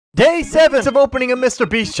Day 7 of opening a Mr.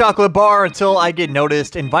 Beast chocolate bar until I get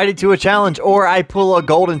noticed, invited to a challenge, or I pull a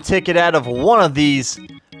golden ticket out of one of these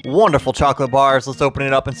wonderful chocolate bars. Let's open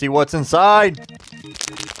it up and see what's inside.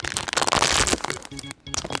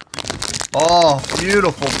 Oh,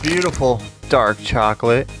 beautiful, beautiful dark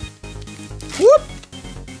chocolate. Whoop!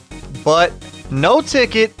 But no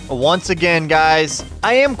ticket once again, guys.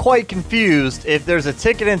 I am quite confused if there's a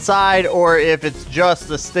ticket inside or if it's just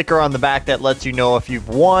the sticker on the back that lets you know if you've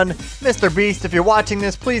won. Mr. Beast, if you're watching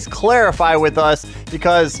this, please clarify with us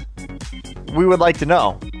because we would like to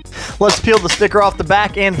know. Let's peel the sticker off the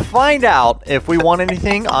back and find out if we won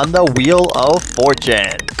anything on the Wheel of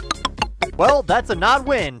Fortune. Well, that's a not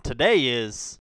win. Today is...